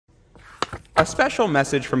A special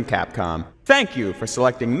message from Capcom. Thank you for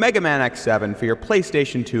selecting Mega Man X7 for your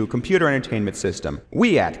PlayStation 2 computer entertainment system.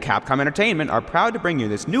 We at Capcom Entertainment are proud to bring you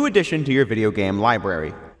this new addition to your video game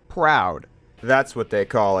library. Proud. That's what they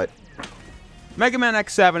call it. Mega Man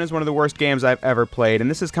X7 is one of the worst games I've ever played,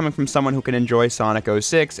 and this is coming from someone who can enjoy Sonic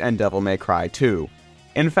 06 and Devil May Cry 2.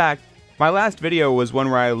 In fact, my last video was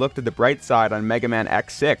one where I looked at the bright side on Mega Man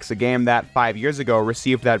X6, a game that 5 years ago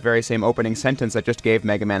received that very same opening sentence I just gave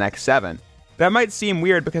Mega Man X7. That might seem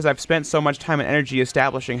weird because I've spent so much time and energy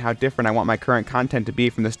establishing how different I want my current content to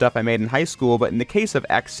be from the stuff I made in high school, but in the case of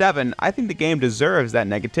X7, I think the game deserves that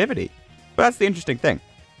negativity. But that's the interesting thing.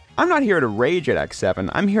 I'm not here to rage at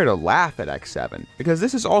X7, I'm here to laugh at X7, because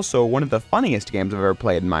this is also one of the funniest games I've ever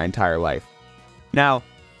played in my entire life. Now,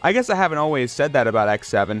 I guess I haven't always said that about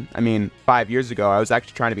X7. I mean, 5 years ago I was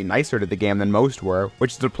actually trying to be nicer to the game than most were,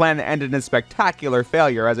 which is a plan that ended in a spectacular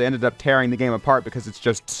failure as I ended up tearing the game apart because it's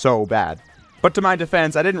just so bad. But to my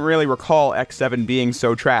defense, I didn't really recall X7 being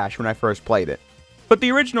so trash when I first played it. But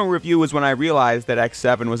the original review was when I realized that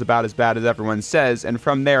X7 was about as bad as everyone says, and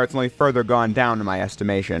from there it's only further gone down in my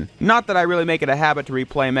estimation. Not that I really make it a habit to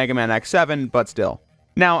replay Mega Man X7, but still.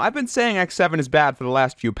 Now, I've been saying X7 is bad for the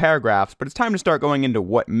last few paragraphs, but it's time to start going into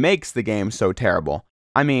what makes the game so terrible.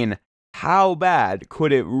 I mean, how bad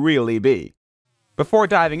could it really be? Before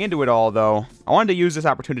diving into it all, though, I wanted to use this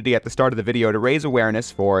opportunity at the start of the video to raise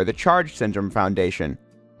awareness for the Charge Syndrome Foundation.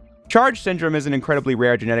 Charge syndrome is an incredibly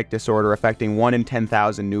rare genetic disorder affecting 1 in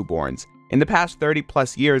 10,000 newborns. In the past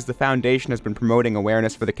 30+ years, the Foundation has been promoting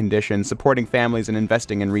awareness for the condition, supporting families, and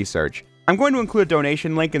investing in research. I'm going to include a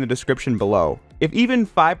donation link in the description below. If even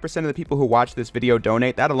 5% of the people who watch this video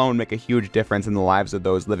donate, that alone would make a huge difference in the lives of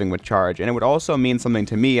those living with Charge, and it would also mean something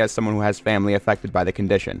to me as someone who has family affected by the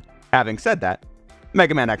condition. Having said that,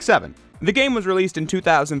 Mega Man X7. The game was released in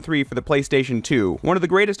 2003 for the PlayStation 2, one of the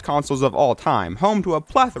greatest consoles of all time, home to a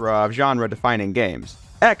plethora of genre-defining games.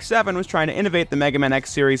 X7 was trying to innovate the Mega Man X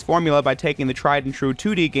series formula by taking the tried-and-true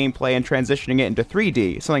 2D gameplay and transitioning it into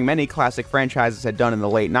 3D, something many classic franchises had done in the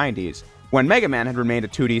late 90s, when Mega Man had remained a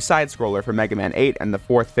 2D side-scroller for Mega Man 8 and the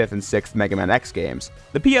 4th, 5th, and 6th Mega Man X games.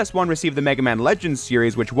 The PS1 received the Mega Man Legends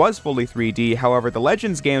series, which was fully 3D, however the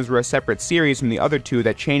Legends games were a separate series from the other two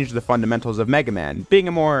that changed the fundamentals of Mega Man, being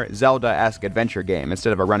a more Zelda-esque adventure game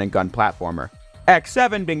instead of a run-and-gun platformer.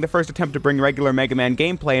 X7 being the first attempt to bring regular Mega Man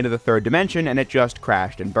gameplay into the third dimension, and it just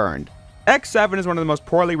crashed and burned. X7 is one of the most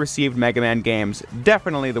poorly received Mega Man games,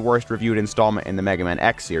 definitely the worst reviewed installment in the Mega Man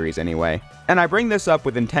X series anyway. And I bring this up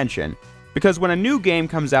with intention, because when a new game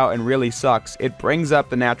comes out and really sucks, it brings up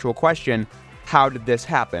the natural question, how did this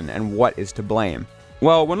happen and what is to blame?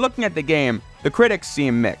 Well, when looking at the game, the critics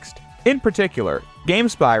seem mixed. In particular,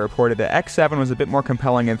 GameSpy reported that X7 was a bit more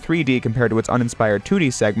compelling in 3D compared to its uninspired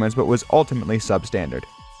 2D segments, but was ultimately substandard.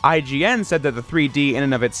 IGN said that the 3D in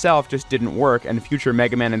and of itself just didn't work, and future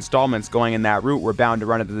Mega Man installments going in that route were bound to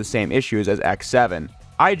run into the same issues as X7.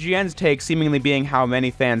 IGN's take seemingly being how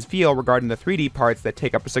many fans feel regarding the 3D parts that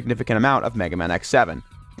take up a significant amount of Mega Man X7.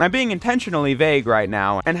 I'm being intentionally vague right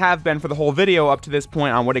now, and have been for the whole video up to this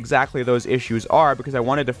point on what exactly those issues are because I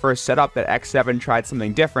wanted to first set up that X7 tried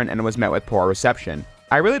something different and was met with poor reception.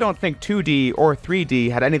 I really don't think 2D or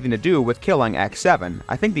 3D had anything to do with killing X7.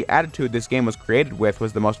 I think the attitude this game was created with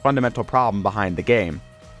was the most fundamental problem behind the game.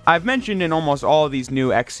 I've mentioned in almost all of these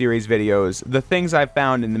new X-Series videos the things I've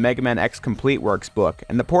found in the Mega Man X Complete Works book,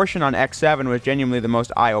 and the portion on X7 was genuinely the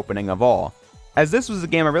most eye-opening of all, as this was a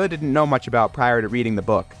game I really didn't know much about prior to reading the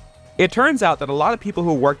book. It turns out that a lot of people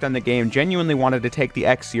who worked on the game genuinely wanted to take the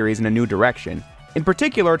X-Series in a new direction, in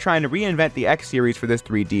particular trying to reinvent the X-Series for this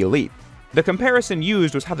 3D leap. The comparison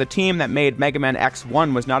used was how the team that made Mega Man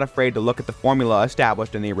X1 was not afraid to look at the formula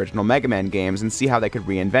established in the original Mega Man games and see how they could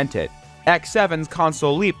reinvent it. X7's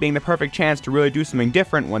console leap being the perfect chance to really do something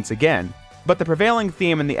different once again. But the prevailing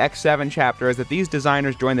theme in the X7 chapter is that these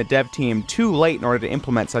designers joined the dev team too late in order to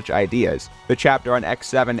implement such ideas. The chapter on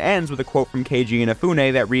X7 ends with a quote from Keiji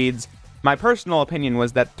Inafune that reads, "My personal opinion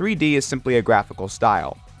was that 3D is simply a graphical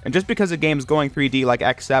style. And just because a game's going 3D like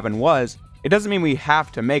X7 was, it doesn't mean we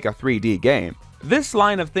have to make a 3D game." This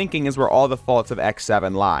line of thinking is where all the faults of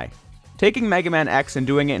X7 lie. Taking Mega Man X and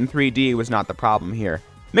doing it in 3D was not the problem here.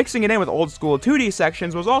 Mixing it in with old school 2D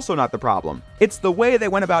sections was also not the problem. It's the way they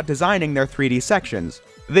went about designing their 3D sections.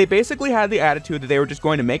 They basically had the attitude that they were just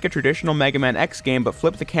going to make a traditional Mega Man X game but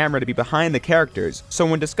flip the camera to be behind the characters, so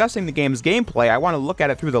when discussing the game's gameplay I want to look at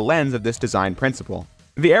it through the lens of this design principle.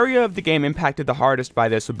 The area of the game impacted the hardest by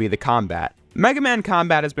this would be the combat. Mega Man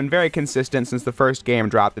combat has been very consistent since the first game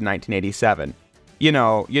dropped in 1987. You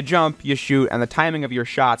know, you jump, you shoot, and the timing of your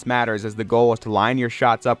shots matters as the goal is to line your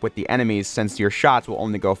shots up with the enemies since your shots will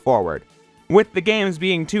only go forward. With the games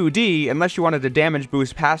being 2D, unless you wanted to damage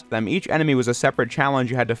boost past them, each enemy was a separate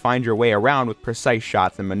challenge you had to find your way around with precise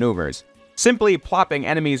shots and maneuvers. Simply plopping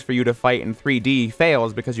enemies for you to fight in 3D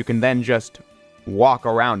fails because you can then just walk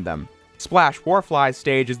around them. Splash Warfly's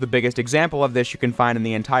stage is the biggest example of this you can find in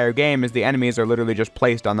the entire game, as the enemies are literally just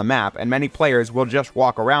placed on the map, and many players will just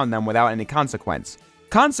walk around them without any consequence.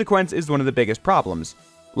 Consequence is one of the biggest problems.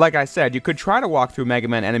 Like I said, you could try to walk through Mega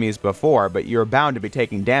Man enemies before, but you're bound to be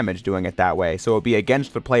taking damage doing it that way, so it would be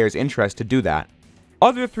against the player's interest to do that.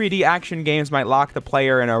 Other 3D action games might lock the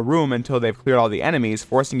player in a room until they've cleared all the enemies,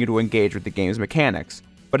 forcing you to engage with the game's mechanics.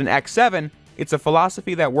 But in X7, it's a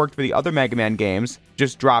philosophy that worked for the other Mega Man games,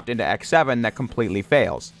 just dropped into X7 that completely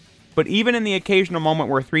fails. But even in the occasional moment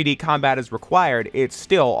where 3D combat is required, it's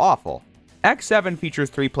still awful. X7 features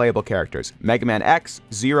 3 playable characters, Mega Man X,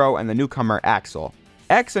 Zero, and the newcomer Axel.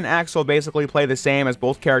 X and Axel basically play the same, as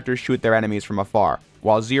both characters shoot their enemies from afar,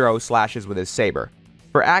 while Zero slashes with his saber.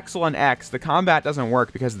 For Axel and X, the combat doesn't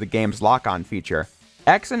work because of the game's lock-on feature.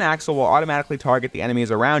 X and Axel will automatically target the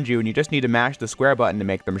enemies around you, and you just need to mash the square button to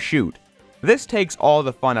make them shoot. This takes all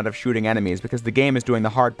the fun out of shooting enemies because the game is doing the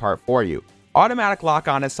hard part for you. Automatic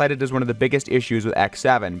lock-on is cited as one of the biggest issues with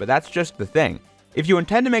X7, but that's just the thing. If you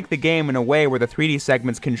intend to make the game in a way where the 3D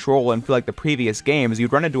segments control and feel like the previous games,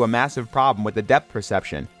 you'd run into a massive problem with the depth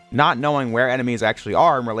perception, not knowing where enemies actually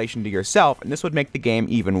are in relation to yourself, and this would make the game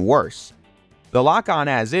even worse. The lock-on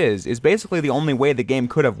as is basically the only way the game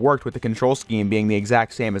could have worked with the control scheme being the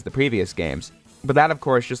exact same as the previous games. But that of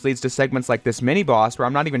course just leads to segments like this mini-boss where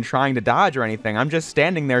I'm not even trying to dodge or anything, I'm just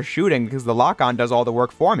standing there shooting because the lock-on does all the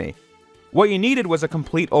work for me. What you needed was a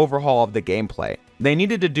complete overhaul of the gameplay. They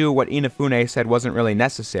needed to do what Inafune said wasn't really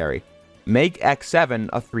necessary. Make X7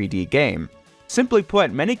 a 3D game. Simply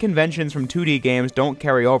put, many conventions from 2D games don't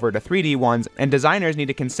carry over to 3D ones, and designers need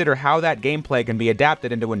to consider how that gameplay can be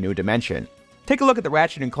adapted into a new dimension. Take a look at the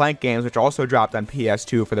Ratchet & Clank games, which also dropped on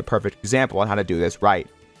PS2 for the perfect example on how to do this right.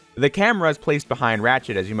 The camera is placed behind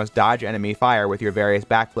Ratchet as you must dodge enemy fire with your various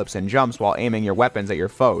backflips and jumps while aiming your weapons at your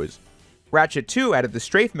foes. Ratchet 2 added the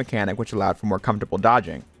strafe mechanic, which allowed for more comfortable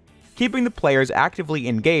dodging, keeping the players actively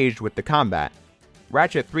engaged with the combat.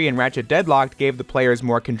 Ratchet 3 and Ratchet Deadlocked gave the players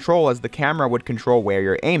more control as the camera would control where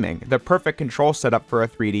you're aiming, the perfect control setup for a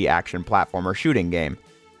 3D action platformer shooting game.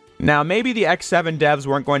 Now, maybe the X7 devs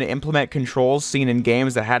weren't going to implement controls seen in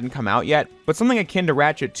games that hadn't come out yet, but something akin to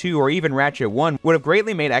Ratchet 2 or even Ratchet 1 would have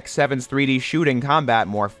greatly made X7's 3D shooting combat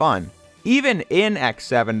more fun. Even in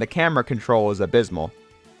X7, the camera control is abysmal.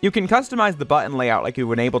 You can customize the button layout like you've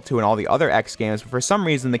been able to in all the other X games, but for some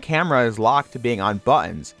reason the camera is locked to being on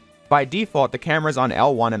buttons. By default, the camera's on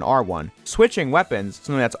L1 and R1. Switching weapons,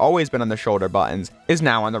 something that's always been on the shoulder buttons, is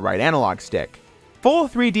now on the right analog stick. Full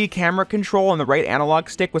 3D camera control on the right analog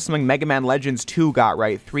stick was something Mega Man Legends 2 got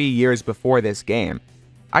right 3 years before this game.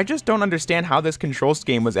 I just don't understand how this control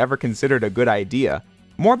scheme was ever considered a good idea.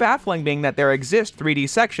 More baffling being that there exist 3D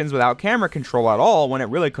sections without camera control at all when it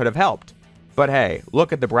really could have helped. But hey,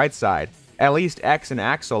 look at the bright side. At least X and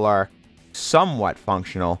Axel are somewhat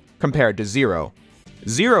functional compared to Zero.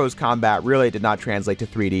 Zero's combat really did not translate to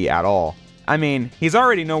 3D at all. I mean, he's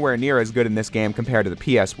already nowhere near as good in this game compared to the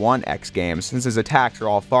PS1 X games, since his attacks are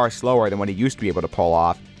all far slower than what he used to be able to pull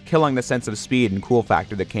off, killing the sense of speed and cool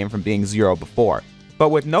factor that came from being Zero before. But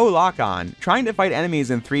with no lock-on, trying to fight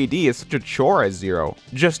enemies in 3D is such a chore as Zero.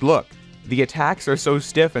 Just look. The attacks are so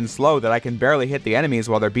stiff and slow that I can barely hit the enemies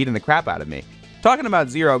while they're beating the crap out of me. Talking about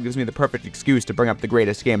Zero gives me the perfect excuse to bring up the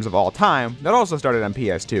greatest games of all time that also started on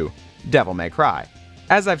PS2, Devil May Cry.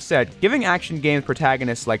 As I've said, giving action games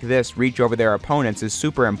protagonists like this reach over their opponents is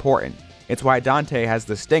super important. It's why Dante has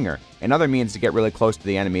the Stinger, and other means to get really close to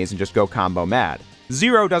the enemies and just go combo mad.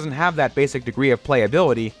 Zero doesn't have that basic degree of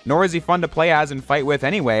playability, nor is he fun to play as and fight with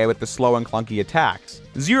anyway with the slow and clunky attacks.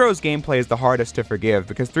 Zero's gameplay is the hardest to forgive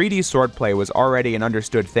because 3D swordplay was already an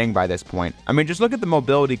understood thing by this point. I mean, just look at the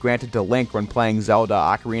mobility granted to Link when playing Zelda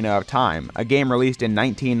Ocarina of Time, a game released in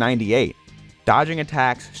 1998. Dodging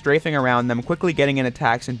attacks, strafing around them, quickly getting in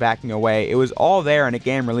attacks and backing away, it was all there in a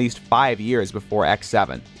game released 5 years before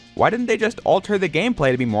X7. Why didn't they just alter the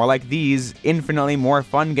gameplay to be more like these infinitely more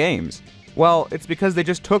fun games? Well, it's because they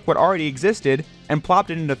just took what already existed and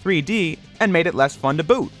plopped it into 3D and made it less fun to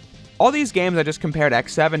boot. All these games I just compared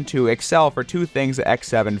X7 to excel for two things that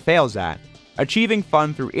X7 fails at: achieving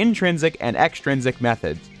fun through intrinsic and extrinsic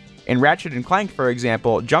methods. In Ratchet & Clank, for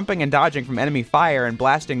example, jumping and dodging from enemy fire and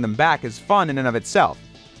blasting them back is fun in and of itself.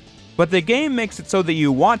 But the game makes it so that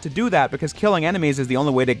you want to do that because killing enemies is the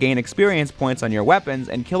only way to gain experience points on your weapons,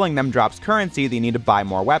 and killing them drops currency that you need to buy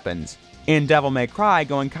more weapons. In Devil May Cry,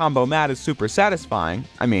 going combo mad is super satisfying,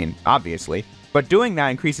 I mean, obviously, But doing that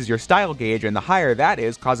increases your style gauge, and the higher that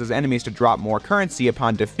is causes enemies to drop more currency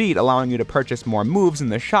upon defeat, allowing you to purchase more moves in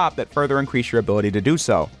the shop that further increase your ability to do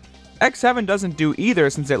so. X7 doesn't do either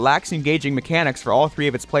since it lacks engaging mechanics for all 3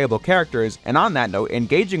 of its playable characters, and on that note,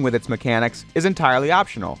 engaging with its mechanics is entirely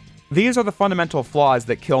optional. These are the fundamental flaws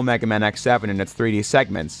that kill Mega Man X7 in its 3D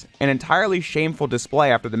segments, an entirely shameful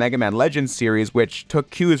display after the Mega Man Legends series, which took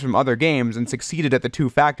cues from other games and succeeded at the 2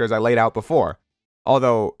 factors I laid out before.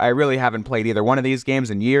 Although I really haven't played either one of these games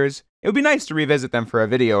in years, it would be nice to revisit them for a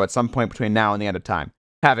video at some point between now and the end of time.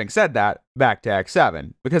 Having said that, back to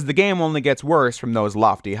X7, because the game only gets worse from those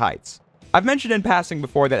lofty heights. I've mentioned in passing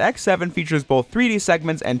before that X7 features both 3D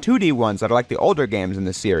segments and 2D ones that are like the older games in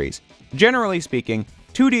the series. Generally speaking,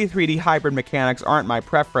 2D 3D hybrid mechanics aren't my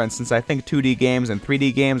preference since I think 2D games and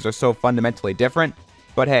 3D games are so fundamentally different,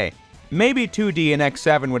 but hey, maybe 2D in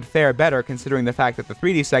X7 would fare better considering the fact that the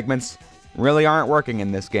 3D segments really aren't working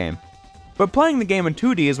in this game. But playing the game in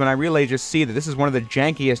 2D is when I really just see that this is one of the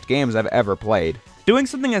jankiest games I've ever played. Doing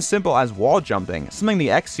something as simple as wall jumping, something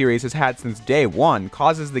the X series has had since day one,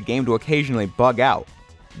 causes the game to occasionally bug out.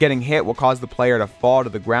 Getting hit will cause the player to fall to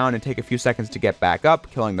the ground and take a few seconds to get back up,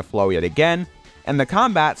 killing the flow yet again, and the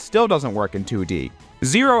combat still doesn't work in 2D.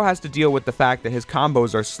 Zero has to deal with the fact that his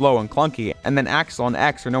combos are slow and clunky, and then Axel and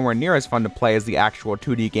X are nowhere near as fun to play as the actual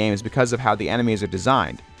 2D games because of how the enemies are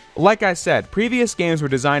designed. Like I said, previous games were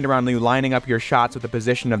designed around you lining up your shots with the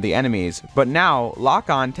position of the enemies, but now,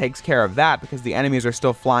 lock-on takes care of that because the enemies are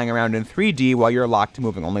still flying around in 3D while you're locked to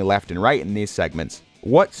moving only left and right in these segments.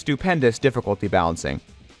 What stupendous difficulty balancing.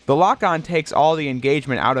 The lock-on takes all the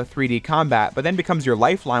engagement out of 3D combat, but then becomes your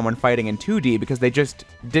lifeline when fighting in 2D because they just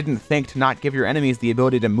didn't think to not give your enemies the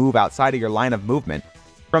ability to move outside of your line of movement.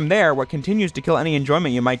 From there, what continues to kill any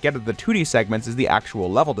enjoyment you might get of the 2D segments is the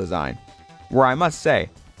actual level design, where I must say,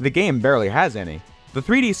 the game barely has any. The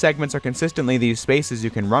 3D segments are consistently these spaces you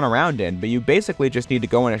can run around in, but you basically just need to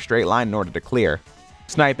go in a straight line in order to clear.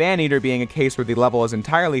 Snipe Anteater being a case where the level is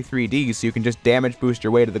entirely 3D, so you can just damage boost your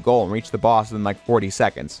way to the goal and reach the boss in like 40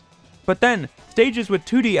 seconds. But then, stages with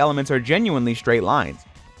 2D elements are genuinely straight lines.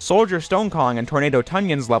 Soldier Stonecalling and Tornado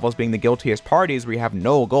Tunyon's levels being the guiltiest parties where you have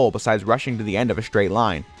no goal besides rushing to the end of a straight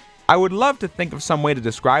line. I would love to think of some way to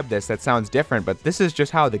describe this that sounds different, but this is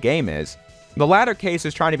just how the game is. The latter case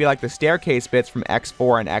is trying to be like the staircase bits from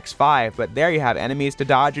X4 and X5, but there you have enemies to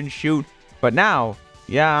dodge and shoot. But now,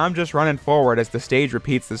 yeah, I'm just running forward as the stage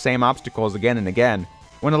repeats the same obstacles again and again.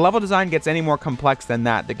 When the level design gets any more complex than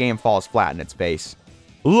that, the game falls flat in its face.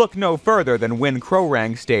 Look no further than Win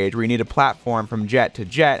Krorang stage, where you need a platform from jet to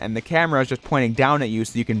jet, and the camera is just pointing down at you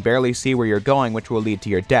so you can barely see where you're going, which will lead to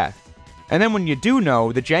your death. And then when you do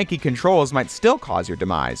know, the janky controls might still cause your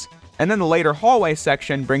demise. And then the later hallway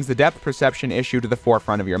section brings the depth perception issue to the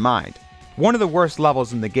forefront of your mind. One of the worst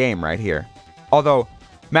levels in the game right here. Although,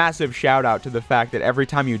 massive shout out to the fact that every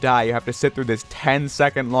time you die you have to sit through this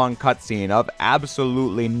 10-second long cutscene of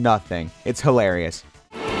absolutely nothing. It's hilarious.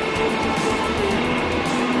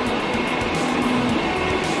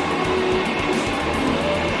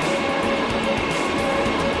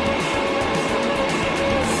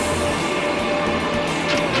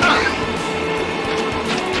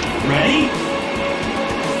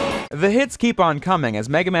 The hits keep on coming as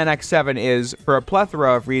Mega Man X7 is, for a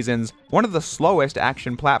plethora of reasons, one of the slowest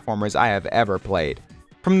action platformers I have ever played.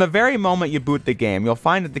 From the very moment you boot the game, you'll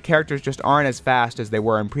find that the characters just aren't as fast as they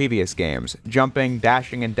were in previous games. Jumping,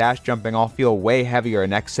 dashing, and dash jumping all feel way heavier in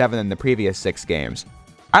X7 than the previous 6 games.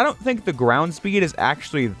 I don't think the ground speed is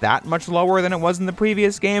actually that much lower than it was in the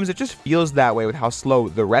previous games, it just feels that way with how slow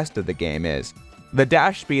the rest of the game is. The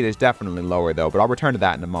dash speed is definitely lower though, but I'll return to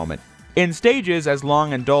that in a moment. In stages as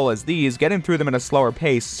long and dull as these, getting through them at a slower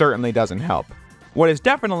pace certainly doesn't help. What is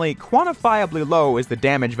definitely quantifiably low is the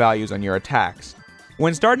damage values on your attacks.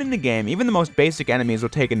 When starting the game, even the most basic enemies will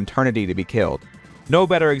take an eternity to be killed. No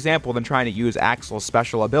better example than trying to use Axel's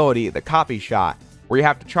special ability, the copy shot, where you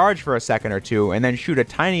have to charge for a second or two and then shoot a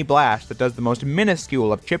tiny blast that does the most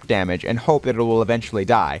minuscule of chip damage and hope that it will eventually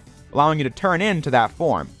die, allowing you to turn into that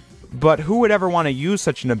form. But who would ever want to use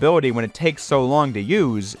such an ability when it takes so long to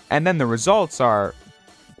use, and then the results are,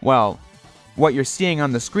 well, what you're seeing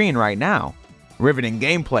on the screen right now. Riveting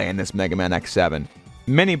gameplay in this Mega Man X7.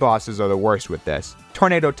 Mini-bosses are the worst with this,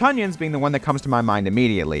 Tornado Tunyons being the one that comes to my mind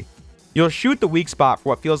immediately. You'll shoot the weak spot for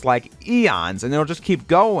what feels like eons, and it'll just keep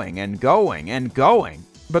going and going and going.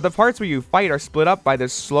 But the parts where you fight are split up by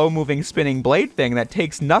this slow-moving spinning blade thing that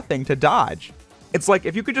takes nothing to dodge. It's like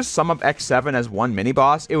if you could just sum up X7 as one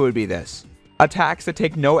mini-boss, it would be this. Attacks that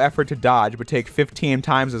take no effort to dodge but take 15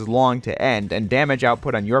 times as long to end, and damage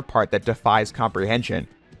output on your part that defies comprehension.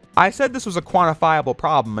 I said this was a quantifiable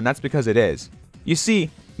problem, and that's because it is. You see,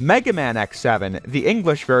 Mega Man X7, the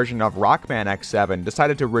English version of Rockman X7,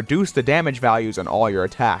 decided to reduce the damage values on all your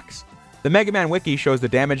attacks. The Mega Man Wiki shows the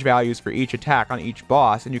damage values for each attack on each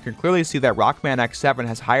boss, and you can clearly see that Rockman X7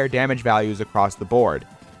 has higher damage values across the board.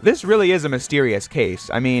 This really is a mysterious case.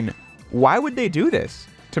 I mean, why would they do this?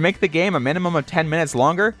 To make the game a minimum of 10 minutes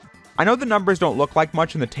longer? I know the numbers don't look like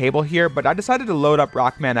much in the table here, but I decided to load up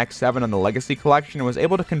Rockman X7 on the Legacy Collection and was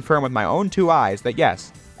able to confirm with my own two eyes that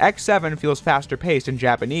yes, X7 feels faster paced in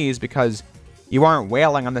Japanese because you aren't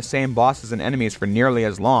wailing on the same bosses and enemies for nearly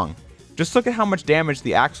as long. Just look at how much damage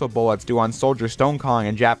the Axel bullets do on Soldier Stonekong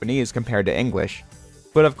in Japanese compared to English.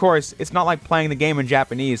 But of course, it's not like playing the game in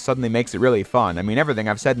Japanese suddenly makes it really fun. I mean, everything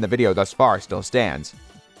I've said in the video thus far still stands.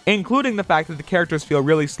 Including the fact that the characters feel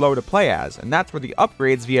really slow to play as, and that's where the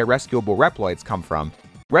upgrades via rescuable Reploids come from.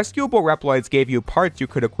 Rescuable Reploids gave you parts you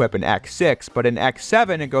could equip in X6, but in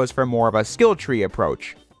X7 it goes for more of a skill tree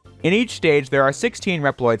approach. In each stage there are 16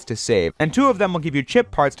 Reploids to save, and 2 of them will give you chip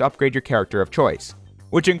parts to upgrade your character of choice,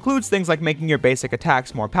 which includes things like making your basic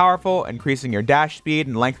attacks more powerful, increasing your dash speed,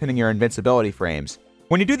 and lengthening your invincibility frames.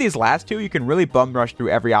 When you do these last 2, you can really bum rush through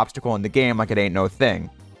every obstacle in the game like it ain't no thing.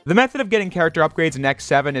 The method of getting character upgrades in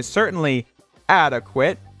X7 is certainly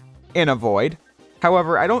adequate in a void.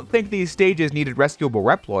 However, I don't think these stages needed rescuable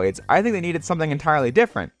Reploids. I think they needed something entirely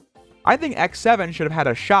different. I think X7 should have had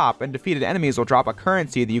a shop, and defeated enemies will drop a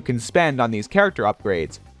currency that you can spend on these character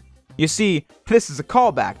upgrades. You see, this is a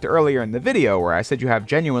callback to earlier in the video where I said you have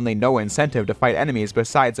genuinely no incentive to fight enemies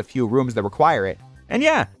besides a few rooms that require it. And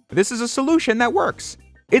yeah, this is a solution that works.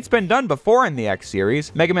 It's been done before in the X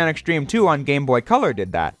series. Mega Man Xtreme 2 on Game Boy Color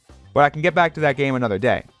did that, but I can get back to that game another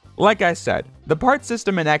day. Like I said, the part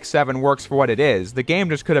system in X7 works for what it is. The game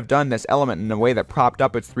just could have done this element in a way that propped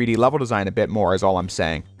up its 3D level design a bit more is all I'm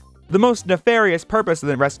saying. The most nefarious purpose of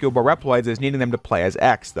the rescuable Reploids is needing them to play as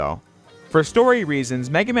X though. For story reasons,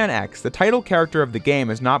 Mega Man X, the title character of the game,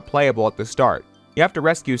 is not playable at the start. You have to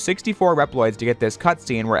rescue 64 Reploids to get this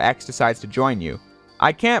cutscene where X decides to join you.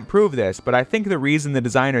 I can't prove this, but I think the reason the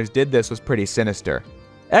designers did this was pretty sinister.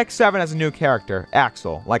 X7 has a new character,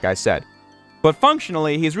 Axel, like I said. But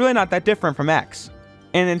functionally, he's really not that different from X.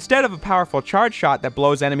 And instead of a powerful charge shot that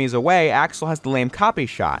blows enemies away, Axel has the lame copy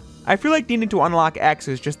shot. I feel like needing to unlock X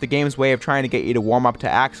is just the game's way of trying to get you to warm up to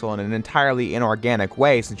Axel in an entirely inorganic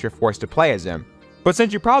way since you're forced to play as him. But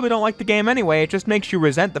since you probably don't like the game anyway, it just makes you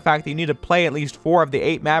resent the fact that you need to play at least 4 of the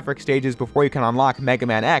 8 Maverick stages before you can unlock Mega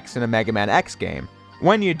Man X in a Mega Man X game.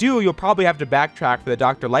 When you do, you'll probably have to backtrack for the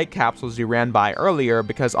Dr. Light capsules you ran by earlier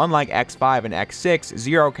because unlike X5 and X6,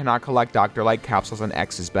 Zero cannot collect Dr. Light capsules on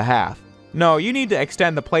X's behalf. No, you need to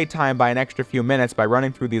extend the playtime by an extra few minutes by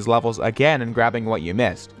running through these levels again and grabbing what you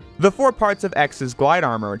missed. The 4 parts of X's glide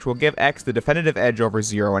armor, which will give X the definitive edge over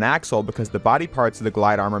Zero and Axel because the body parts of the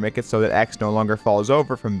glide armor make it so that X no longer falls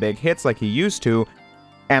over from big hits like he used to,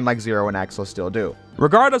 and like Zero and Axel still do.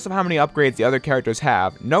 Regardless of how many upgrades the other characters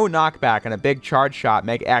have, no knockback and a big charge shot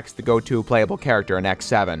make X the go-to playable character in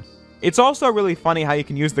X7. It's also really funny how you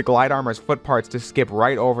can use the glide armor's foot parts to skip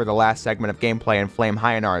right over the last segment of gameplay in Flame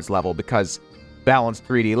Hyanar's level because balanced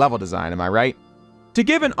 3D level design, am I right? To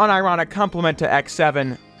give an unironic compliment to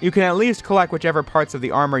X7, you can at least collect whichever parts of the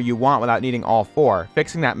armor you want without needing all 4,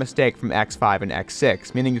 fixing that mistake from X5 and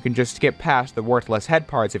X6, meaning you can just skip past the worthless head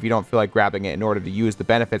parts if you don't feel like grabbing it in order to use the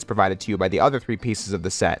benefits provided to you by the other 3 pieces of the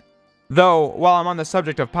set. Though, while I'm on the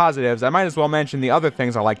subject of positives, I might as well mention the other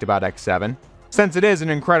things I liked about X7, since it is an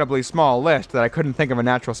incredibly small list that I couldn't think of a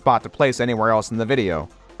natural spot to place anywhere else in the video.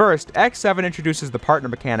 First, X7 introduces the partner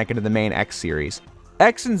mechanic into the main X series.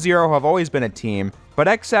 X and Zero have always been a team, but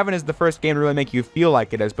X7 is the first game to really make you feel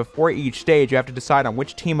like it, as before each stage you have to decide on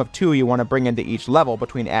which team of 2 you want to bring into each level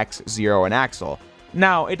between X, Zero, and Axel.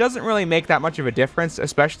 Now, it doesn't really make that much of a difference,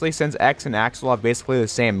 especially since X and Axel have basically the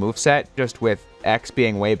same moveset, just with X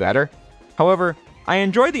being way better. However, I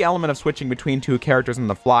enjoy the element of switching between 2 characters on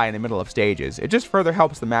the fly in the middle of stages. It just further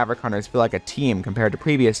helps the Maverick Hunters feel like a team compared to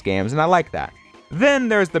previous games, and I like that. Then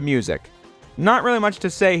there's the music. Not really much to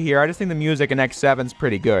say here, I just think the music in X7's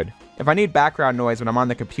pretty good. If I need background noise when I'm on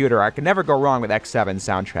the computer, I can never go wrong with X7's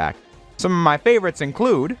soundtrack. Some of my favorites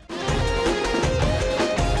include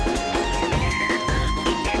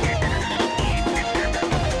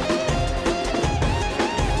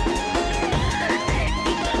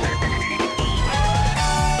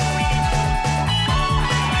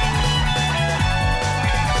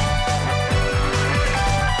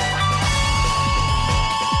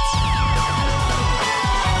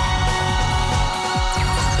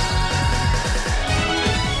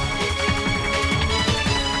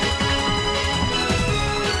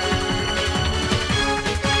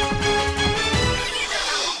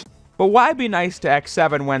But why be nice to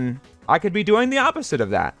X7 when I could be doing the opposite of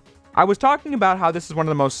that? I was talking about how this is one of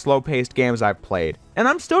the most slow-paced games I've played, and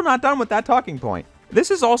I'm still not done with that talking point. This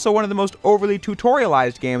is also one of the most overly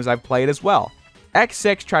tutorialized games I've played as well.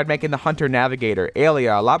 X6 tried making the Hunter Navigator,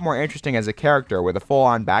 Aelia, a lot more interesting as a character with a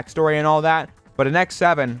full-on backstory and all that, but in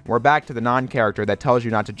X7, we're back to the non-character that tells you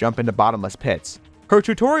not to jump into bottomless pits. Her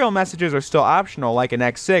tutorial messages are still optional like in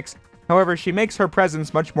X6, however she makes her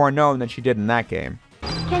presence much more known than she did in that game.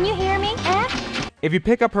 Can you hear me, If you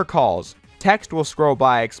pick up her calls, text will scroll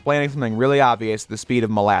by explaining something really obvious at the speed of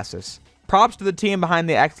molasses. Props to the team behind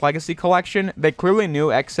the X Legacy collection. They clearly knew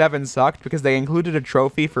X7 sucked because they included a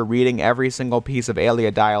trophy for reading every single piece of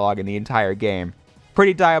Aelia dialogue in the entire game.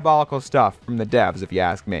 Pretty diabolical stuff from the devs, if you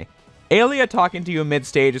ask me. Aelia talking to you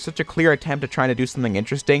mid-stage is such a clear attempt at trying to do something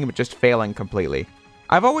interesting, but just failing completely.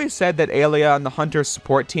 I've always said that Aelia and the Hunter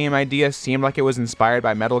support team idea seemed like it was inspired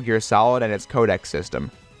by Metal Gear Solid and its codec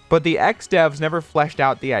system. But the X devs never fleshed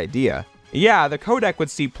out the idea. Yeah, the codec would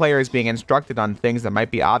see players being instructed on things that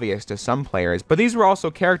might be obvious to some players, but these were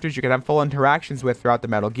also characters you could have full interactions with throughout the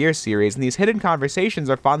Metal Gear series, and these hidden conversations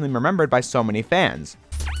are fondly remembered by so many fans.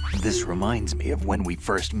 This reminds me of when we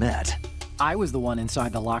first met. I was the one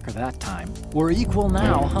inside the locker that time. We're equal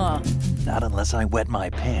now, huh? Not unless I wet my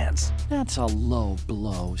pants. That's a low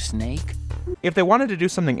blow, Snake. If they wanted to do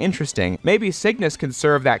something interesting, maybe Cygnus could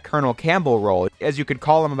serve that Colonel Campbell role, as you could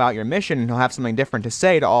call him about your mission and he'll have something different to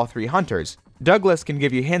say to all three hunters. Douglas can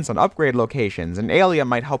give you hints on upgrade locations, and Aelia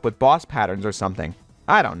might help with boss patterns or something.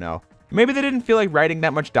 I don't know. Maybe they didn't feel like writing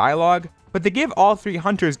that much dialogue, but they give all three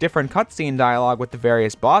hunters different cutscene dialogue with the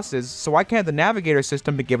various bosses, so why can't the navigator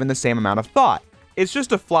system be given the same amount of thought? It's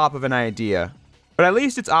just a flop of an idea. But at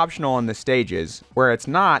least it's optional in the stages. Where it's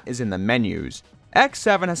not is in the menus.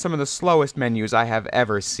 X7 has some of the slowest menus I have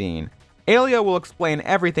ever seen. Aelia will explain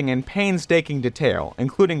everything in painstaking detail,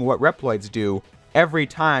 including what Reploids do, every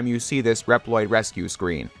time you see this Reploid rescue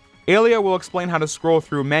screen. Aelia will explain how to scroll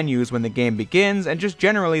through menus when the game begins, and just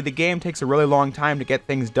generally the game takes a really long time to get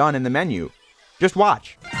things done in the menu. Just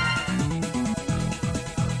watch.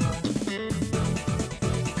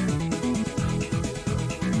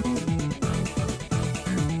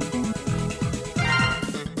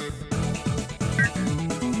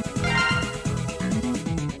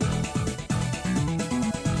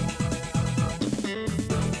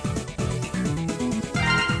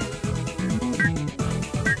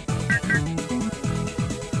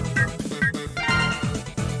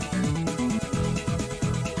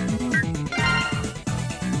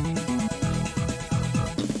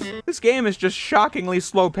 This game is just shockingly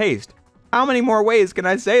slow-paced. How many more ways can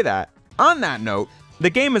I say that? On that note, the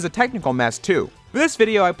game is a technical mess too. For this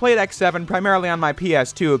video, I played X7 primarily on my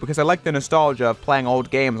PS2 because I like the nostalgia of playing old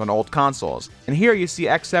games on old consoles. And here you see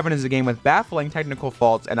X7 is a game with baffling technical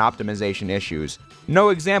faults and optimization issues. No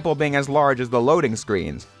example being as large as the loading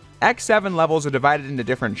screens. X7 levels are divided into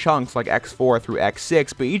different chunks like X4 through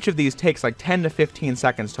X6, but each of these takes like 10 to 15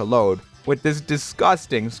 seconds to load, with this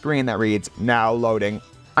disgusting screen that reads, "Now loading."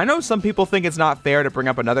 I know some people think it's not fair to bring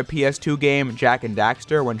up another PS2 game, Jak and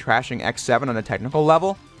Daxter, when trashing X7 on a technical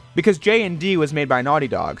level, because J&D was made by Naughty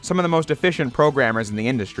Dog, some of the most efficient programmers in the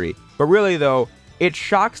industry. But really though, it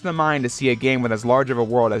shocks the mind to see a game with as large of a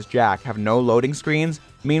world as Jak have no loading screens.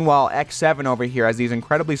 Meanwhile, X7 over here has these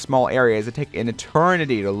incredibly small areas that take an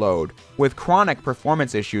eternity to load, with chronic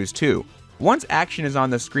performance issues too. Once action is on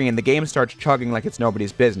the screen, the game starts chugging like it's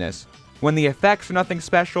nobody's business. When the effects are nothing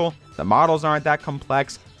special, the models aren't that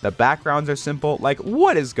complex, the backgrounds are simple, like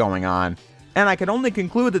what is going on? And I can only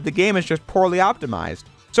conclude that the game is just poorly optimized.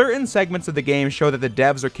 Certain segments of the game show that the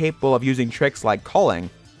devs are capable of using tricks like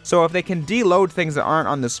culling, so if they can deload things that aren't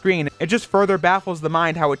on the screen, it just further baffles the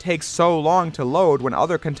mind how it takes so long to load when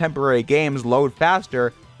other contemporary games load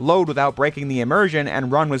faster, load without breaking the immersion,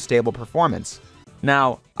 and run with stable performance.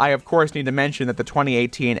 Now, I of course need to mention that the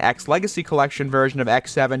 2018 X Legacy Collection version of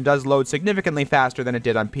X7 does load significantly faster than it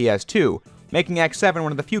did on PS2, making X7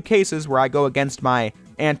 one of the few cases where I go against my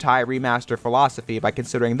anti-remaster philosophy by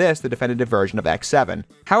considering this the definitive version of X7.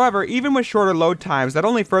 However, even with shorter load times, that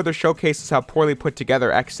only further showcases how poorly put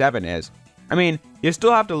together X7 is. I mean, you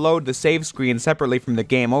still have to load the save screen separately from the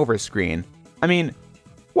game over screen. I mean,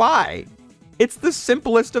 why? It's the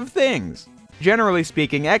simplest of things. Generally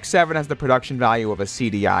speaking, X7 has the production value of a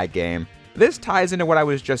CDI game. This ties into what I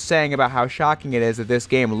was just saying about how shocking it is that this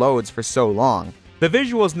game loads for so long. The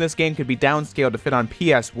visuals in this game could be downscaled to fit on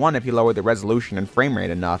PS1 if you lowered the resolution and frame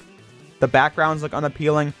rate enough. The backgrounds look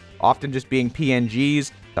unappealing, often just being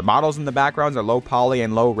PNGs. The models in the backgrounds are low poly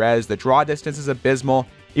and low res. The draw distance is abysmal.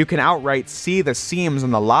 You can outright see the seams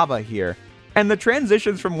in the lava here. And the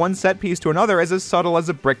transitions from one set piece to another is as subtle as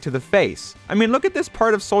a brick to the face. I mean, look at this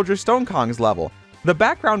part of Soldier Stone Kong's level. The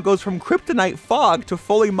background goes from kryptonite fog to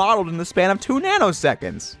fully modeled in the span of 2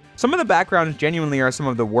 nanoseconds. Some of the backgrounds genuinely are some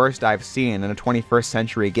of the worst I've seen in a 21st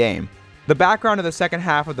century game. The background of the second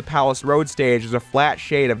half of the Palace Road stage is a flat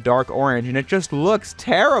shade of dark orange and it just looks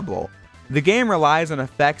terrible. The game relies on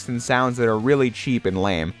effects and sounds that are really cheap and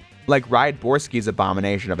lame, like Ride Borsky's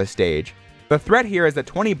abomination of a stage. The threat here is that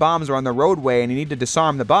 20 bombs are on the roadway and you need to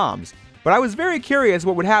disarm the bombs, but I was very curious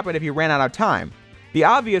what would happen if you ran out of time. The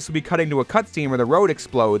obvious would be cutting to a cutscene where the road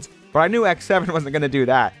explodes, but I knew X7 wasn't going to do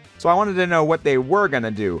that, so I wanted to know what they were going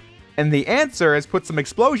to do. And the answer is put some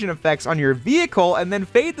explosion effects on your vehicle and then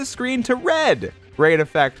fade the screen to red. Great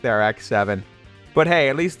effect there, X7. But hey,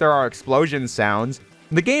 at least there are explosion sounds.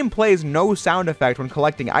 The game plays no sound effect when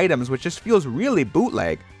collecting items, which just feels really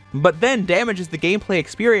bootleg, but then damages the gameplay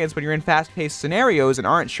experience when you're in fast-paced scenarios and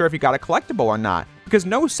aren't sure if you got a collectible or not, because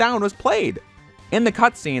no sound was played. In the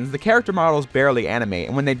cutscenes, the character models barely animate,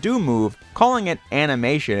 and when they do move, calling it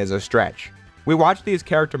animation is a stretch. We watch these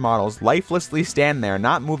character models lifelessly stand there,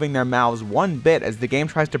 not moving their mouths one bit as the game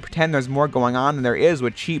tries to pretend there's more going on than there is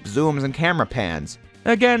with cheap zooms and camera pans.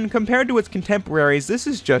 Again, compared to its contemporaries, this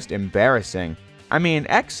is just embarrassing. I mean,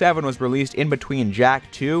 X7 was released in between Jak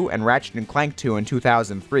 2 and Ratchet & Clank 2 in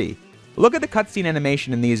 2003. Look at the cutscene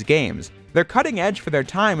animation in these games. They're cutting edge for their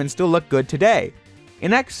time and still look good today.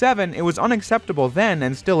 In X7, it was unacceptable then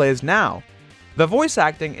and still is now. The voice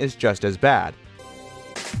acting is just as bad.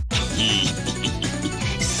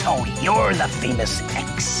 So you're the famous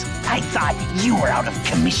X. I thought you were out of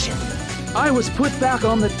commission. I was put back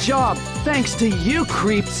on the job thanks to you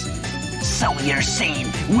creeps. So you're saying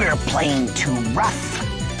we're playing too rough?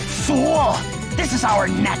 Fool! This is our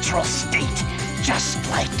natural state, just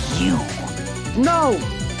like you. No!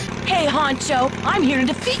 Hey, Honcho, I'm here to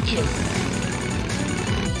defeat you.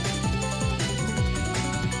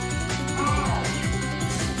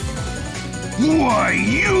 Why,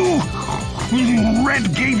 you?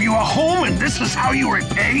 Red gave you a home and this is how you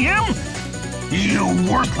repay him? You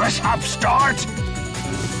worthless upstart!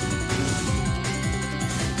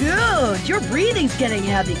 Dude, your breathing's getting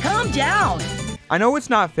heavy. Calm down. I know it's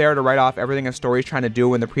not fair to write off everything a story's trying to do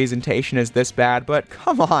when the presentation is this bad, but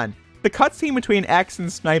come on. The cutscene between X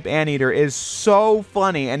and Snipe Anteater is so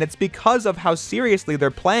funny, and it's because of how seriously they're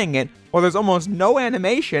playing it, while there's almost no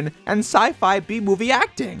animation and sci-fi B-movie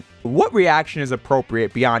acting. What reaction is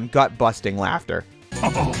appropriate beyond gut-busting laughter?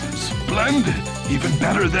 Oh, splendid! Even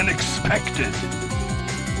better than expected.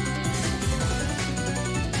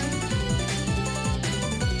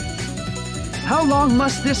 How long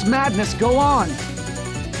must this madness go on?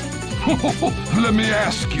 Let me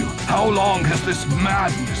ask you, how long has this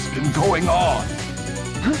madness been going on?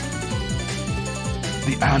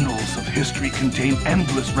 The annals of history contain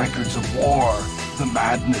endless records of war. The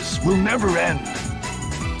madness will never end.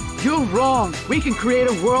 You're wrong. We can create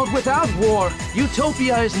a world without war.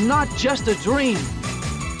 Utopia is not just a dream.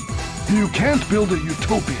 You can't build a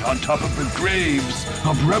utopia on top of the graves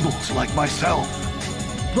of rebels like myself.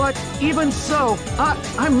 But even so,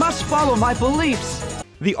 I must follow my beliefs.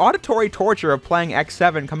 The auditory torture of playing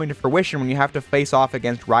X7 coming to fruition when you have to face off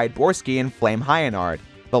against Ride Borsky and Flame Hyanard,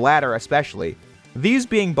 the latter especially. These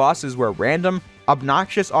being bosses where random,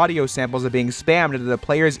 obnoxious audio samples are being spammed into the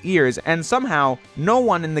player's ears, and somehow, no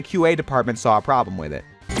one in the QA department saw a problem with it.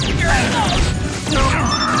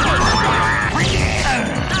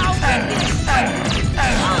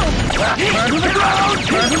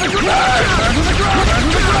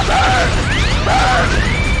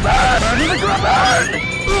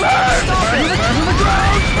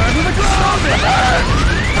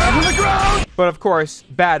 But of course,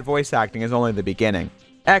 bad voice acting is only the beginning.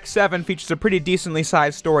 X7 features a pretty decently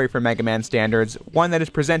sized story for Mega Man standards, one that is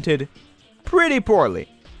presented pretty poorly.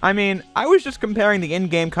 I mean, I was just comparing the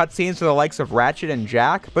in-game cutscenes to the likes of Ratchet and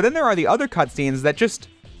Jak, but then there are the other cutscenes that just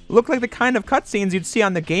look like the kind of cutscenes you'd see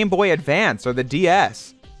on the Game Boy Advance or the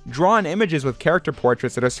DS. Drawn images with character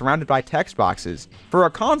portraits that are surrounded by text boxes. For a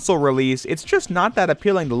console release, it's just not that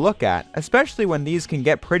appealing to look at, especially when these can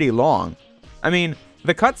get pretty long. I mean,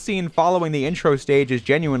 the cutscene following the intro stage is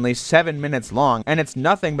genuinely 7 minutes long, and it's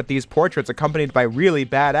nothing but these portraits accompanied by really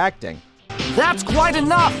bad acting. That's quite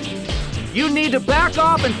enough! You need to back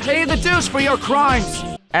off and pay the dues for your crimes!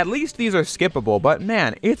 At least these are skippable, but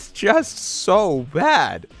man, it's just so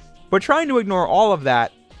bad. But trying to ignore all of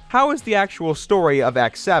that, how is the actual story of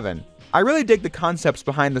X7? I really dig the concepts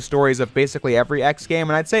behind the stories of basically every X game,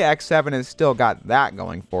 and I'd say X7 has still got that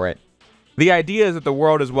going for it. The idea is that the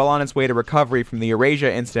world is well on its way to recovery from the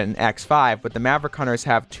Eurasia incident in X5, but the Maverick Hunters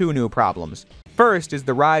have two new problems. First is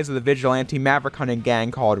the rise of the vigilante maverick hunting gang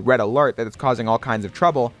called Red Alert that is causing all kinds of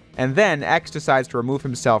trouble, and then X decides to remove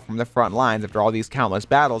himself from the front lines after all these countless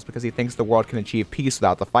battles because he thinks the world can achieve peace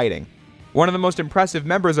without the fighting. One of the most impressive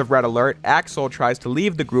members of Red Alert, Axel, tries to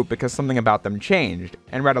leave the group because something about them changed,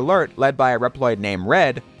 and Red Alert, led by a Reploid named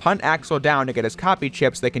Red, hunt Axel down to get his copy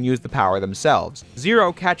chips so they can use the power themselves.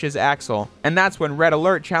 Zero catches Axel, and that's when Red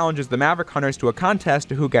Alert challenges the Maverick Hunters to a contest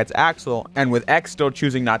to who gets Axel, and with X still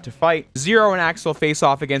choosing not to fight, Zero and Axel face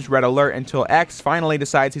off against Red Alert until X finally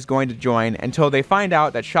decides he's going to join, until they find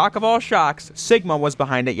out that, shock of all shocks, Sigma was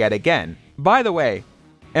behind it yet again. By the way,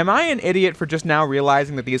 am I an idiot for just now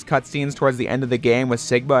realizing that these cutscenes towards the end of the game with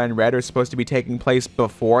Sigma and Red are supposed to be taking place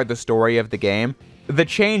before the story of the game? The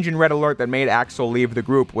change in Red Alert that made Axel leave the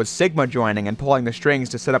group was Sigma joining and pulling the strings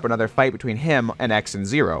to set up another fight between him and X and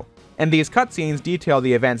Zero. And these cutscenes detail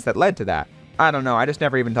the events that led to that. I don't know, I just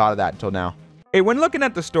never even thought of that until now. When looking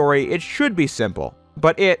at the story, it should be simple,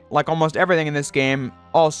 but it, like almost everything in this game,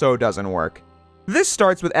 also doesn't work. This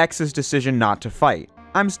starts with X's decision not to fight.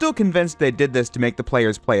 I'm still convinced they did this to make the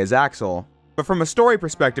players play as Axel, but from a story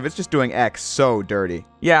perspective, it's just doing X so dirty.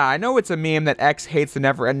 Yeah, I know it's a meme that X hates the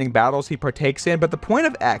never-ending battles he partakes in, but the point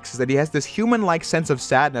of X is that he has this human-like sense of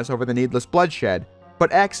sadness over the needless bloodshed,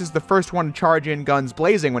 but X is the first one to charge in guns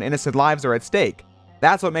blazing when innocent lives are at stake.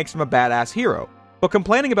 That's what makes him a badass hero. But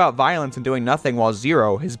complaining about violence and doing nothing while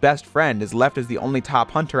Zero, his best friend, is left as the only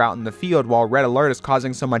top hunter out in the field while Red Alert is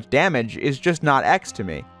causing so much damage is just not X to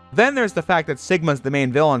me. Then there's the fact that Sigma's the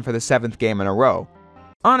main villain for the 7th game in a row.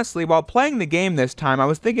 Honestly, while playing the game this time, I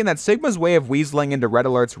was thinking that Sigma's way of weaseling into Red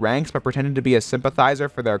Alert's ranks by pretending to be a sympathizer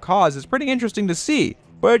for their cause is pretty interesting to see,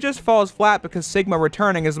 but it just falls flat because Sigma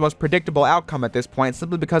returning is the most predictable outcome at this point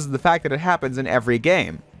simply because of the fact that it happens in every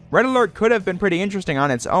game. Red Alert could have been pretty interesting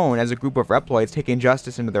on its own as a group of Reploids taking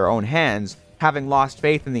justice into their own hands, having lost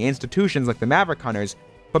faith in the institutions like the Maverick Hunters,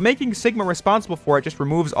 but making Sigma responsible for it just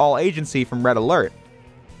removes all agency from Red Alert.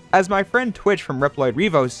 As my friend Twitch from Reploid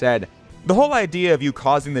Revo said, the whole idea of you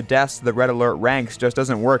causing the deaths of the Red Alert ranks just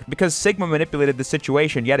doesn't work because Sigma manipulated the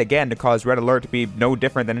situation yet again to cause Red Alert to be no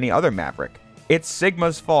different than any other Maverick. It's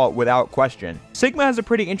Sigma's fault without question. Sigma has a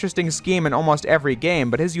pretty interesting scheme in almost every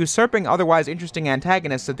game, but his usurping otherwise interesting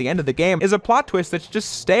antagonists at the end of the game is a plot twist that's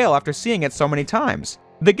just stale after seeing it so many times.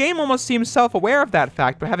 The game almost seems self-aware of that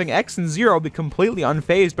fact by having X and Zero be completely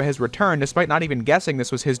unfazed by his return despite not even guessing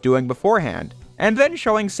this was his doing beforehand, and then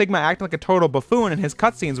showing Sigma acting like a total buffoon in his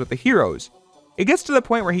cutscenes with the heroes. It gets to the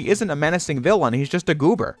point where he isn't a menacing villain, he's just a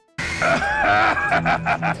goober.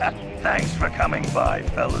 Thanks for coming by,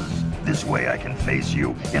 fellas. This way I can face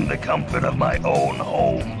you in the comfort of my own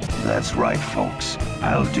home. That's right, folks.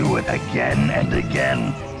 I'll do it again and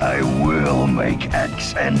again. I will make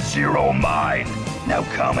X and Zero mine. Now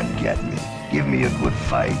come and get me. Give me a good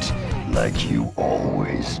fight, like you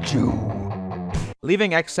always do.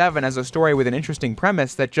 Leaving X7 as a story with an interesting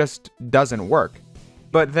premise that just doesn't work.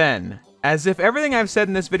 But then, as if everything I've said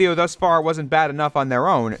in this video thus far wasn't bad enough on their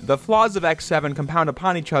own, the flaws of X7 compound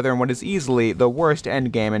upon each other in what is easily the worst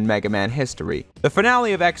endgame in Mega Man history. The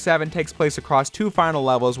finale of X7 takes place across 2 final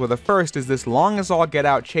levels, where the first is this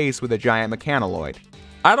long-as-all-get-out chase with a giant mechanoid.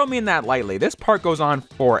 I don't mean that lightly, this part goes on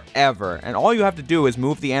forever, and all you have to do is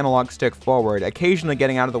move the analog stick forward, occasionally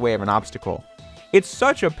getting out of the way of an obstacle. It's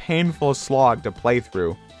such a painful slog to play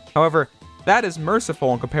through. However, that is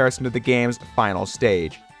merciful in comparison to the game's final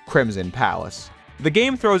stage, Crimson Palace. The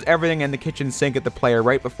game throws everything in the kitchen sink at the player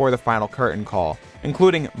right before the final curtain call,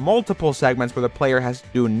 including multiple segments where the player has to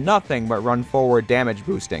do nothing but run forward damage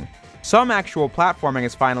boosting. Some actual platforming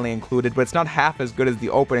is finally included, but it's not half as good as the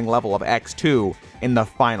opening level of X2 in the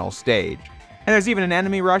final stage. And there's even an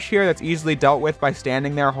enemy rush here that's easily dealt with by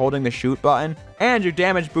standing there holding the shoot button, and your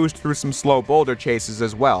damage boost through some slow boulder chases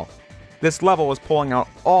as well. This level was pulling out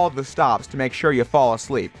all the stops to make sure you fall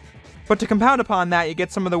asleep. But to compound upon that, you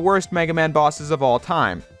get some of the worst Mega Man bosses of all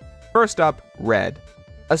time. First up, Red.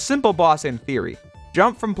 A simple boss in theory.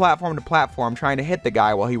 Jump from platform to platform trying to hit the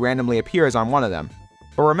guy while he randomly appears on one of them.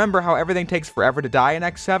 But remember how everything takes forever to die in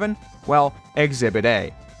X7? Well, Exhibit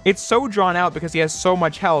A. It's so drawn out because he has so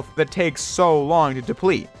much health that takes so long to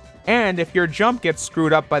deplete. And if your jump gets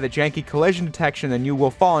screwed up by the janky collision detection, then you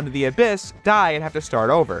will fall into the abyss, die, and have to start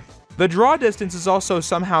over. The draw distance is also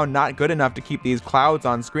somehow not good enough to keep these clouds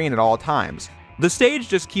on screen at all times. The stage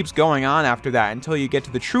just keeps going on after that until you get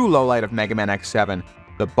to the true lowlight of Mega Man X7,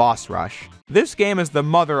 the boss rush. This game is the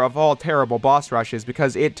mother of all terrible boss rushes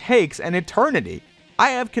because it takes an eternity.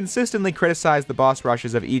 I have consistently criticized the boss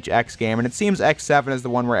rushes of each X game, and it seems X7 is the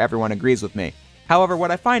one where everyone agrees with me. However,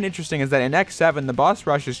 what I find interesting is that in X7, the boss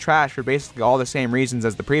rush is trash for basically all the same reasons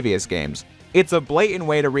as the previous games. It's a blatant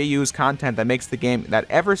way to reuse content that makes the game that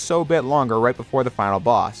ever so bit longer right before the final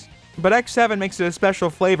boss. But X7 makes it a special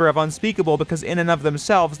flavor of unspeakable because in and of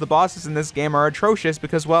themselves, the bosses in this game are atrocious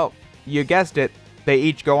because, well, you guessed it, they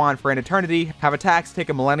each go on for an eternity, have attacks take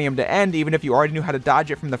a millennium to end even if you already knew how to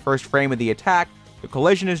dodge it from the first frame of the attack, the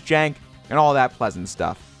collision is jank, and all that pleasant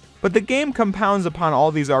stuff. But the game compounds upon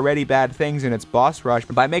all these already bad things in its boss rush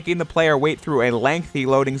by making the player wait through a lengthy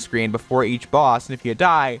loading screen before each boss, and if you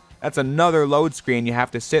die, that's another load screen you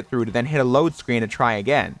have to sit through to then hit a load screen to try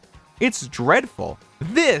again. It's dreadful.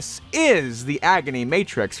 This is the agony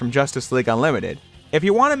matrix from Justice League Unlimited. If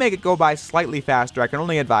you want to make it go by slightly faster, I can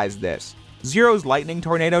only advise this. Zero's lightning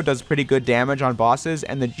tornado does pretty good damage on bosses,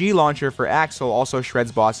 and the G launcher for Axel also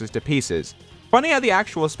shreds bosses to pieces. Funny how the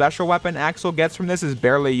actual special weapon Axel gets from this is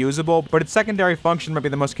barely usable, but its secondary function might be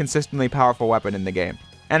the most consistently powerful weapon in the game.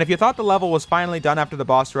 And if you thought the level was finally done after the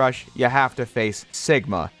boss rush, you have to face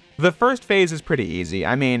Sigma. The first phase is pretty easy.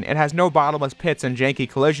 I mean, it has no bottomless pits and janky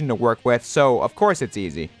collision to work with, so of course it's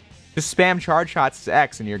easy. Just spam charge shots to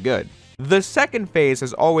X and you're good. The second phase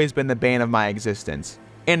has always been the bane of my existence.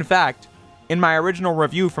 In fact, in my original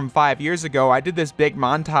review from 5 years ago, I did this big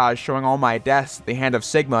montage showing all my deaths at the hand of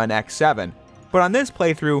Sigma in X7. But on this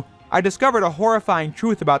playthrough, I discovered a horrifying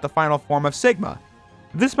truth about the final form of Sigma.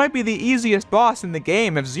 This might be the easiest boss in the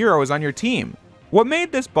game if Zero is on your team. What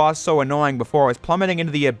made this boss so annoying before was plummeting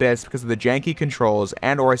into the abyss because of the janky controls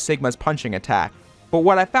and or Sigma's punching attack. But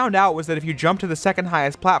what I found out was that if you jump to the second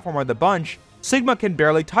highest platform of the bunch, Sigma can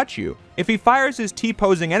barely touch you. If he fires his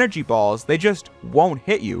T-posing energy balls, they just won't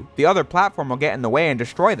hit you. The other platform will get in the way and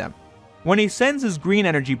destroy them. When he sends his green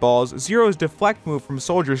energy balls, Zero's deflect move from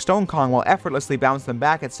Soldier Stone Kong will effortlessly bounce them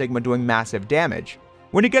back at Sigma, doing massive damage.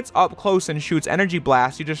 When he gets up close and shoots energy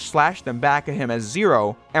blasts, you just slash them back at him as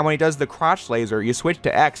Zero, and when he does the crotch laser, you switch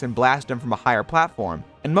to X and blast him from a higher platform.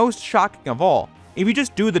 And most shocking of all, if you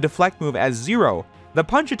just do the deflect move as Zero, the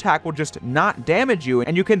punch attack will just not damage you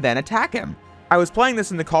and you can then attack him. I was playing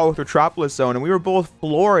this in the call with Retropolis Zone and we were both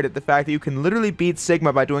floored at the fact that you can literally beat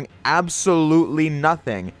Sigma by doing absolutely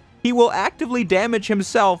nothing. He will actively damage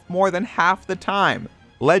himself more than half the time.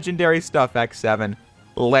 Legendary stuff, X7.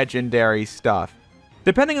 Legendary stuff.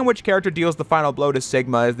 Depending on which character deals the final blow to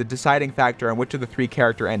Sigma is the deciding factor on which of the 3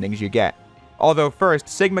 character endings you get. Although first,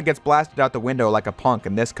 Sigma gets blasted out the window like a punk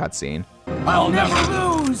in this cutscene. I'll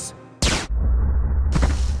never lose!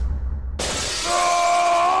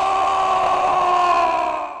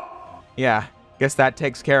 Yeah, guess that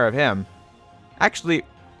takes care of him. Actually,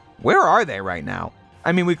 where are they right now?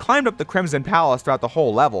 I mean, we climbed up the Crimson Palace throughout the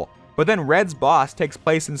whole level, but then Red's boss takes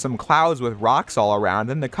place in some clouds with rocks all around,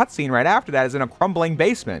 and the cutscene right after that is in a crumbling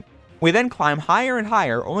basement. We then climb higher and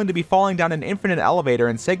higher, only to be falling down an infinite elevator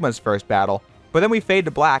in Sigma's first battle, but then we fade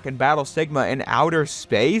to black and battle Sigma in outer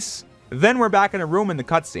space? Then we're back in a room in the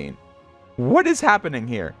cutscene. What is happening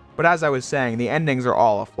here? But as I was saying, the endings are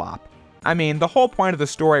all a flop. I mean, the whole point of the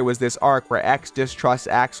story was this arc where X distrusts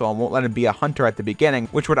Axel and won't let him be a hunter at the beginning,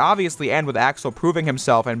 which would obviously end with Axel proving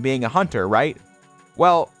himself and being a hunter, right?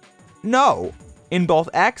 Well, no. In both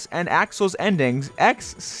X and Axel's endings,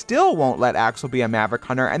 X still won't let Axel be a Maverick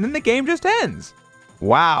hunter, and then the game just ends.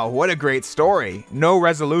 Wow, what a great story. No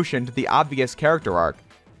resolution to the obvious character arc.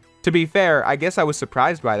 To be fair, I guess I was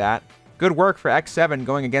surprised by that. Good work for X7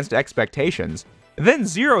 going against expectations. Then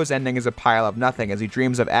Zero's ending is a pile of nothing as he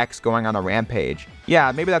dreams of X going on a rampage.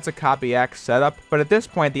 Yeah, maybe that's a copy X setup, but at this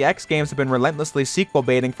point the X games have been relentlessly sequel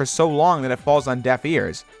baiting for so long that it falls on deaf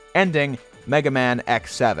ears. Ending Mega Man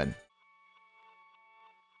X7.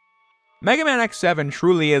 Mega Man X7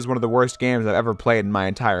 truly is one of the worst games I've ever played in my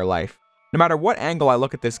entire life. No matter what angle I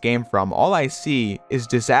look at this game from, all I see is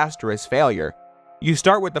disastrous failure. You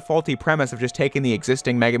start with the faulty premise of just taking the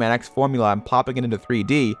existing Mega Man X formula and plopping it into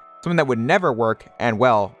 3D, something that would never work, and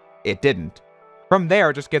well, it didn't. From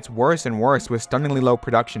there, it just gets worse and worse with stunningly low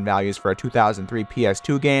production values for a 2003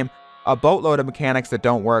 PS2 game, a boatload of mechanics that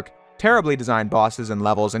don't work, terribly designed bosses and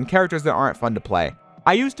levels, and characters that aren't fun to play.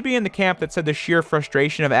 I used to be in the camp that said the sheer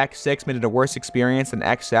frustration of X6 made it a worse experience than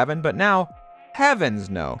X7, but now, heavens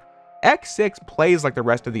no. X6 plays like the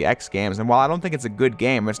rest of the X games, and while I don't think it's a good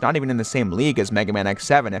game, it's not even in the same league as Mega Man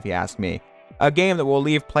X7 if you ask me. A game that will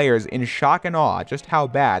leave players in shock and awe just how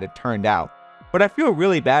bad it turned out. But I feel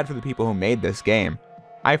really bad for the people who made this game.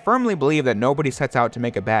 I firmly believe that nobody sets out to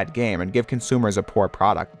make a bad game and give consumers a poor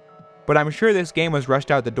product. But I'm sure this game was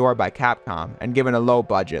rushed out the door by Capcom and given a low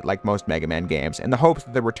budget like most Mega Man games in the hopes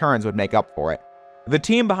that the returns would make up for it. The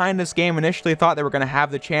team behind this game initially thought they were going to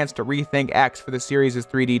have the chance to rethink X for the series'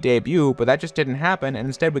 3D debut, but that just didn't happen, and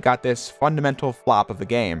instead we got this fundamental flop of the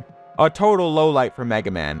game. A total lowlight for Mega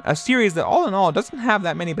Man, a series that all in all doesn't have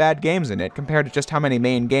that many bad games in it compared to just how many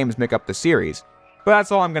main games make up the series. But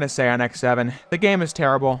that's all I'm gonna say on X7. The game is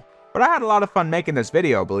terrible. But I had a lot of fun making this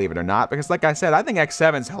video, believe it or not, because like I said, I think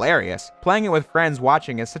X7's hilarious. Playing it with friends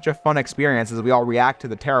watching is such a fun experience as we all react to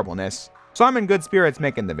the terribleness. So I'm in good spirits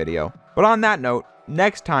making the video. But on that note,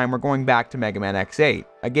 next time we're going back to Mega Man X8,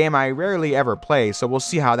 a game I rarely ever play, so we'll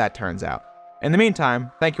see how that turns out. In the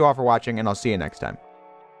meantime, thank you all for watching, and I'll see you next time.